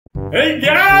Hey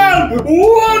guys,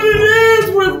 what it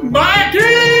is with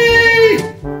Mikey?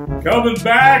 Coming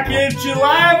back at you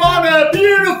live on a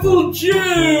beautiful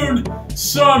June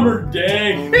summer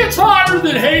day. It's hotter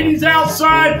than Hades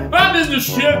outside. I'm in the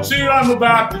shit suit, I'm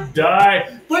about to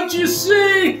die. But you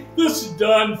see, this is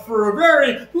done for a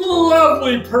very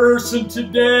lovely person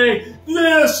today.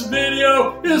 This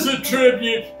video is a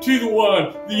tribute to the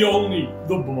one, the only,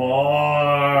 the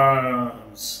moms.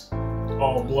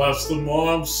 Oh, bless the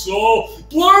mom's soul.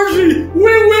 Blargy,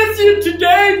 we're with you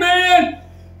today, man.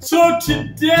 So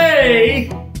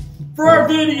today, for our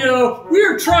video, we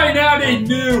are trying out a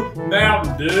new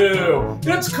Mountain Dew.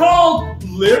 It's called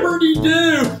Liberty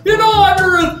Dew in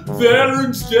honor of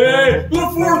Veterans Day. The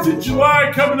 4th of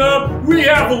July coming up. We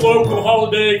have a local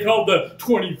holiday called the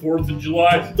 24th of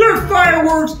July. There's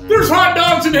fireworks, there's hot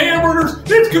dogs and hamburgers.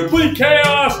 It's complete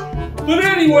chaos. But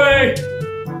anyway,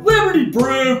 Liberty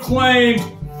Brew claimed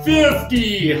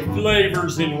 50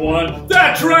 flavors in one.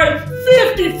 That's right,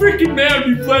 50 freaking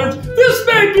Mountain Dew flavors. This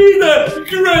may be the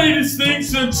greatest thing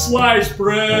since sliced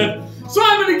bread. So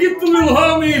I'm gonna get the little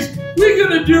homies. We're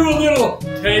gonna do a little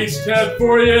taste test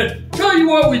for you. Tell you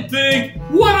what we think,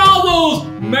 what all those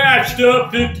mashed up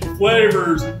 50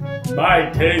 flavors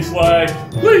might taste like.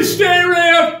 Please stay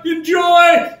around,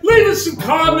 enjoy, leave us some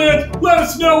comments, let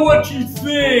us know what you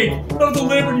think of the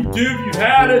Liberty Dew if you've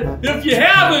had it. If you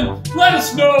haven't, let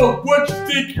us know what you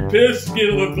think your piss is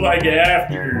gonna look like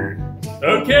after.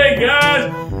 Okay guys,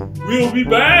 we'll be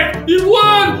back in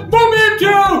one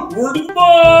memento. Word to the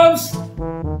moms.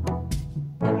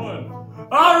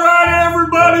 Alright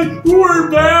everybody, we're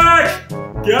back.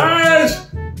 Guys,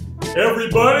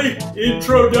 everybody,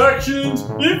 introductions,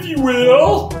 if you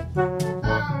will. I'm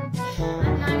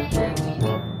not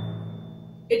introducing.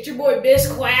 It's your boy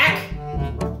Bisquack.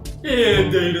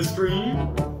 And Data Stream.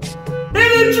 And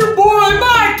it's your boy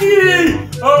Mikey!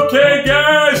 Okay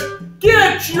guys,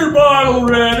 get your bottle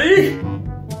ready.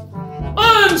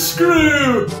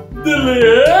 Unscrew the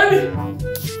lid.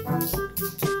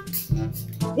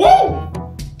 Whoa!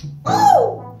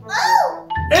 Oh! Oh!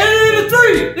 And a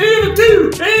 3, and a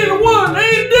 2, and a 1,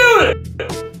 and do it!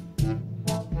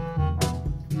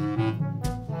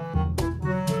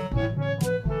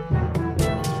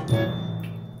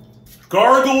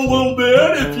 Gargle a little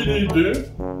bit if you need to.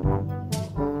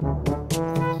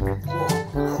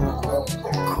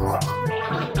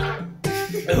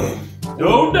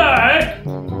 Don't die.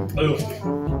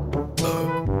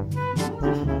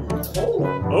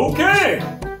 Okay.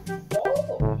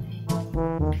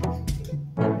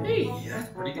 Hey, that's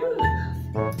pretty good.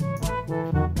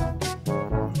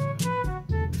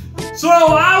 So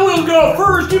I will go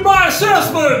first in my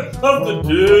assessment of the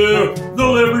Dew, the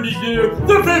Liberty Dew,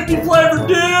 the 50 flavor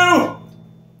Dew.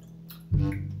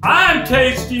 I'm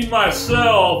tasting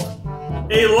myself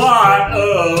a lot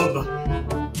of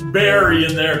berry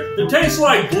in there. It tastes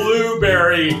like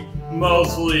blueberry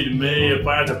mostly to me if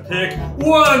I had to pick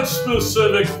one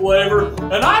specific flavor.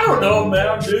 And I don't know if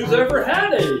Mountain Dew's ever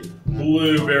had a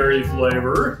blueberry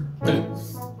flavor.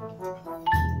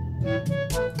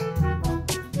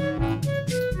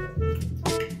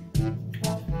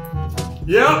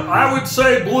 Yep, I would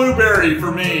say blueberry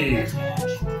for me.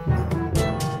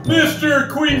 Mr.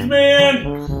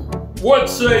 Queensman, what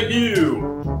say you?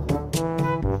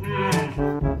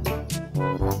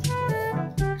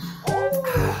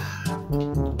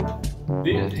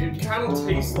 It kind of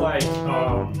tastes like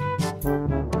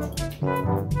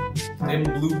them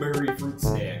blueberry fruit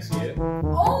snacks, yeah?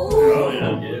 Oh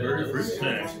yeah, blueberry fruit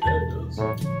snacks. Yeah, it does.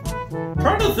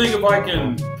 Trying to think if I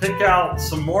can pick out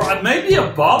some more. Maybe a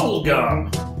bubble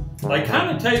gum. I kind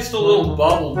of taste a little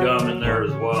bubble gum in there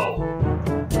as well.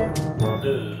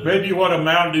 Maybe what a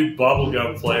Mountain Dew bubble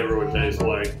gum flavor would taste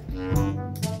like.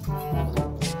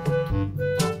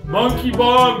 Monkey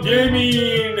Bob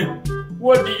Gaming,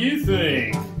 what do you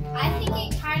think? I think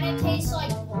it kind of tastes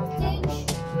like voltage.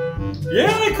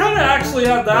 Yeah, they kind of actually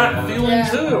have that feeling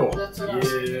too. That's what I was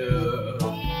thinking.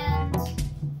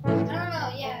 And I don't know,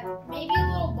 yeah, maybe a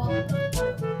little bubble.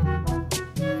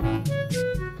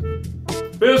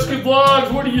 Biscuit Vlogs,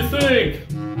 what do you think?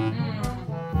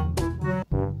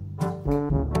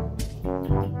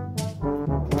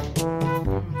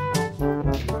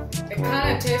 It kind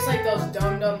of tastes like those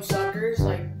dum-dum suckers,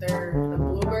 like they're the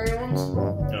blueberry ones.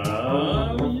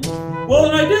 Well,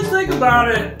 and I did think about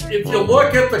it. If you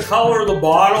look at the color of the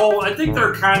bottle, I think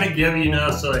they're kind of giving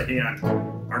us a hint,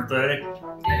 aren't they?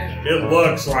 Yeah. It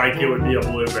looks like it would be a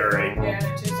blueberry. Yeah, and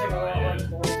it tastes like a lot like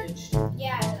voltage.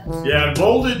 Yeah, it does. Yeah, and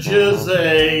voltage is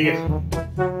a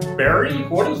berry.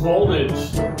 What is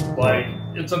voltage? Like,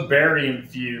 it's a berry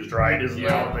infused, right? Isn't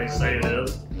that what they say it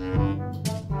is?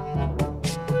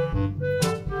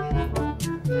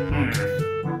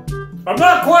 I'm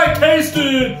not quite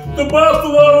tasting the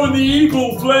buffalo and the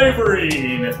eagle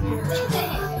flavoring.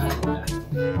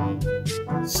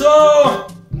 So,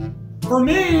 for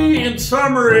me, in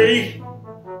summary,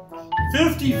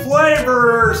 50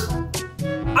 flavors.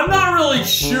 I'm not really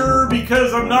sure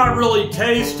because I'm not really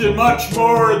tasting much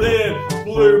more than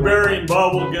blueberry and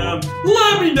bubblegum.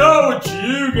 Let me know what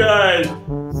you guys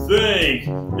think,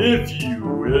 if you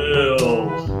will.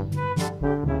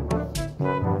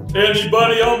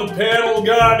 Anybody on the panel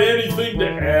got anything to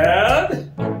add?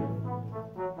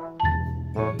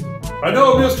 I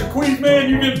know, Mr. Queezman,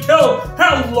 you can tell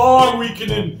how long we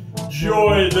can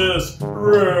enjoy this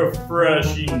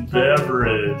refreshing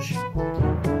beverage.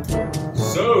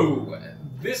 So,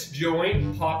 this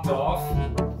joint popped off,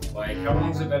 like, how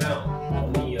long has it been out?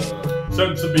 Only,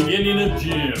 Since the beginning of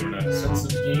June. since the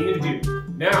beginning of June.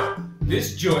 Now,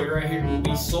 this joint right here will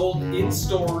be sold in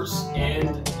stores and,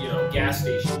 you know, gas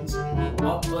stations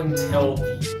up until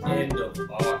the end of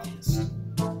August.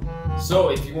 So,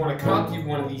 if you want a copy of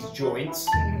one of these joints,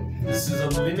 this is a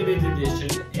limited edition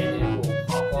and it will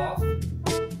pop off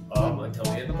until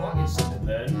the end of August. And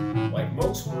then, like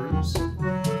most brews,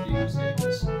 these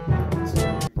days.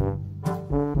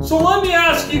 So let me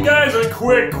ask you guys a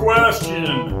quick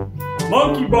question.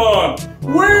 Monkey Bomb,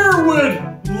 where would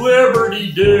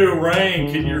Liberty Dew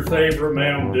rank in your favorite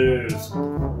Mountain Dews?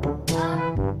 Probably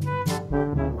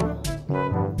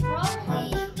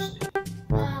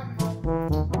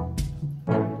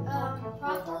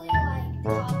like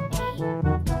top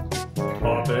 8.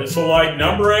 Top 8. So like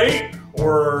number 8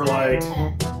 or like...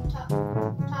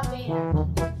 Top 8.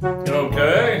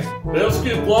 Okay.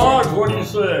 Biscuit Blogs, what do you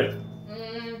say?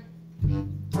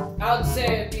 I would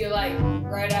say it'd be like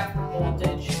right after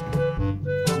Voltage.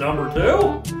 Number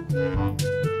 2?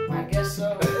 I guess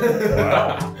so.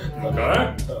 Wow.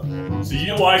 Okay. So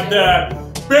you like that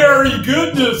berry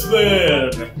goodness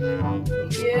then?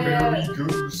 Yeah. Very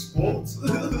good response.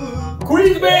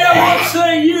 Queezman, what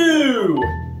say you?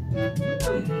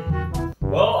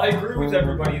 Well, I agree with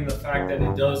everybody in the fact that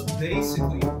it does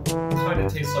basically kind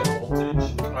of taste like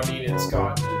Voltage. I mean, it's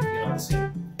got the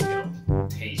same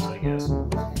taste, I guess.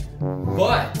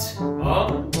 But I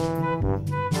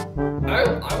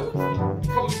would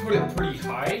probably put it pretty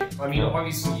high. I mean,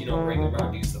 obviously, regular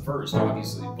Mountain Dew's the first,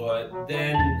 obviously, but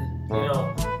then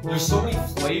there's so many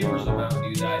flavors of Mountain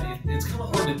Dew that it's kind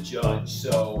of hard to judge.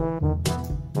 So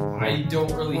I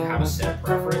don't really have a set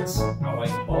preference. I like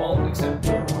them all, except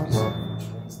obviously the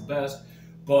first one's the best.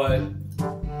 But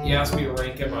you asked me to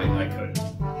rank them, I couldn't.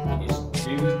 It's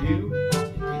Dew.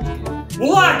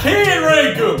 Well, I can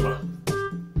rank them.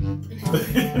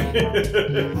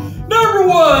 Number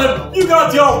 1, you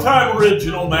got the all-time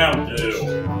original Mountain Dew.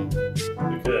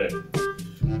 Okay.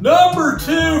 Number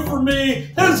 2 for me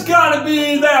has got to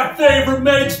be that favorite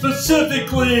made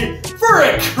specifically for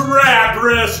a crap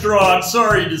restaurant,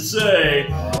 sorry to say.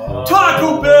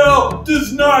 Taco Bell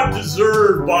does not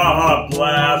deserve Baja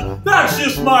Blast. That's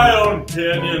just my own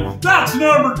opinion. That's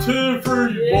number 2 for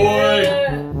you, boy.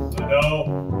 Yeah. I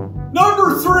know.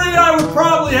 Number 3, I would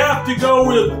probably have to go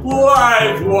with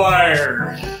Live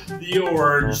Wire, the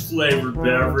orange flavored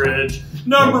beverage.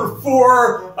 Number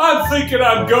 4, I'm thinking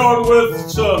I'm going with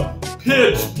some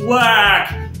Pitch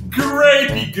Black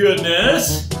grapey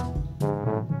goodness.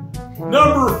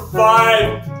 Number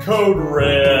 5, Code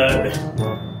Red.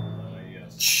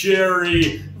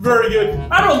 Cherry, very good.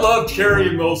 I don't love cherry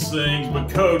in most things, but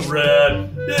Code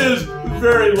Red is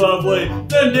very lovely.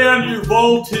 Then down to your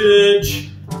Voltage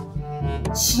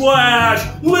 /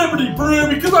 Liberty Brew,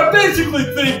 because I basically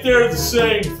think they're the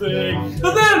same thing. And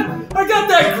then I got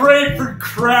that grapefruit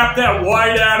crap, that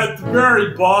white out at the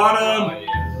very bottom.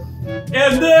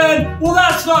 And then, well,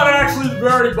 that's not actually the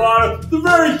very bottom. The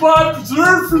very bottom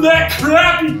reserved for that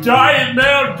crappy Diet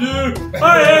Mountain Dew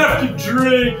I have to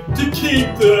drink to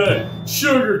keep the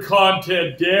sugar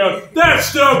content down. That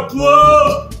stuff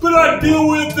blows, but I deal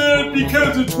with it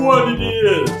because it's what it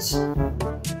is.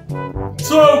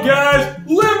 So guys,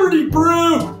 Liberty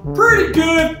Brew, pretty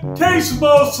good. Tastes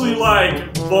mostly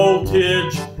like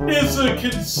Voltage. It's a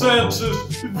consensus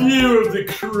view of the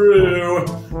crew.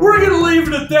 We're gonna leave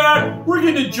it at that. We're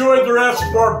gonna enjoy the rest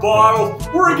of our bottles.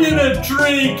 We're gonna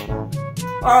drink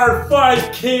our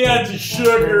 5 cans of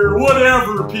sugar,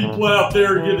 whatever people out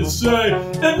there are gonna say.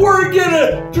 And we're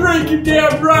gonna drink it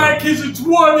down right because it's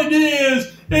what it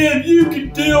is. And you can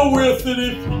deal with it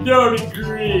if you don't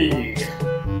agree.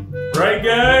 Right,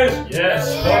 guys? Yes.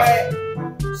 Alright.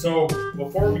 So,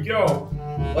 before we go,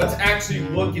 let's actually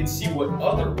look and see what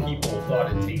other people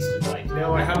thought it tasted like.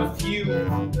 Now, I have a few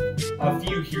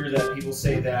here that people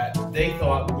say that they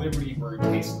thought Liberty Bird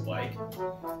tasted like.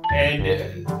 And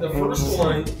the first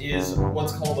one is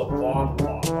what's called a bomb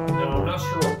pop. Now, I'm not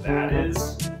sure what that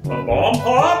is. A bomb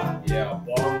pop? Yeah, a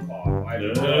bomb pop. I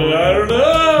don't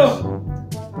know.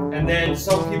 And then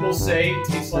some people say it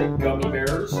tastes like gummy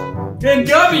bears. And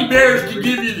gummy bears can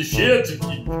give you the shits if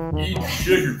you eat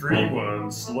sugar-free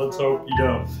ones. So let's hope you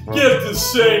don't get the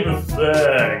same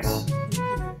effects.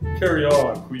 Carry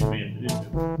on, queen being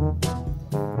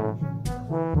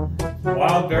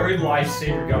Wild berry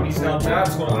lifesaver gummies. Now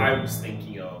that's what I was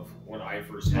thinking of when I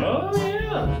first had Oh,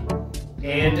 yeah.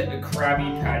 And a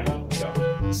Krabby Patty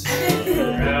gummies.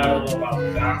 I don't know about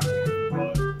that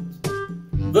one,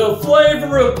 but The flavor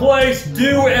replaced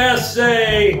Dew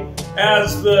SA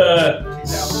as the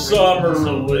summer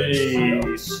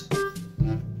release.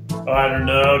 I don't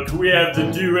know, can we have the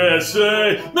Dew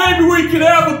SA? Maybe we could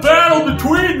have a battle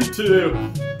between the two.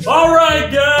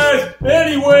 Alright guys,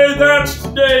 anyway, that's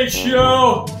today's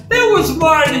show. It was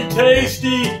mighty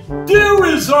tasty. Dew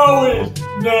is always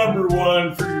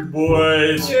 #1 for your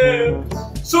boys. Yeah.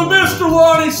 So Mr.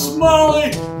 Lonnie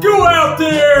Smalley, go out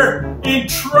there and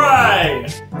try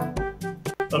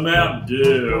a Mountain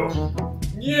Dew.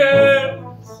 Yeah.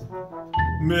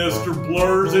 Mr.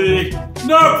 Blursy,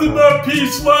 nothing but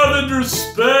peace, love, and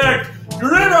respect.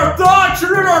 You're in our thoughts,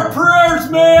 you're in our prayers,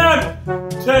 man.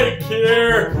 Take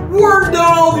care. Word to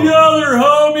all the other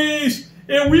homies,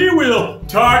 and we will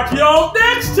talk to y'all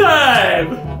next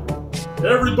time.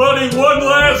 Everybody, one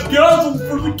last guzzle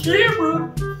for the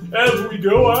camera as we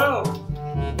go out.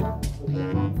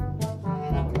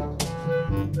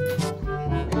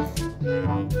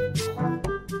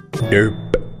 Derp.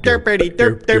 Derpity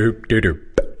derp derp derp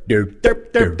derp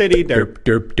derp derp diddy derp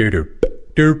derp derp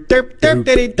derp derp derp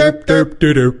diddy derp derp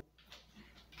derp.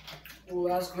 Ooh,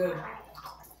 that's good.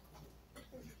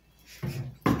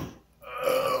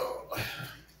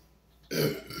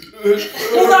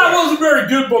 Well, that wasn't very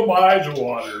good, but my eyes are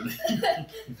watering.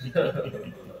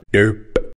 Derp.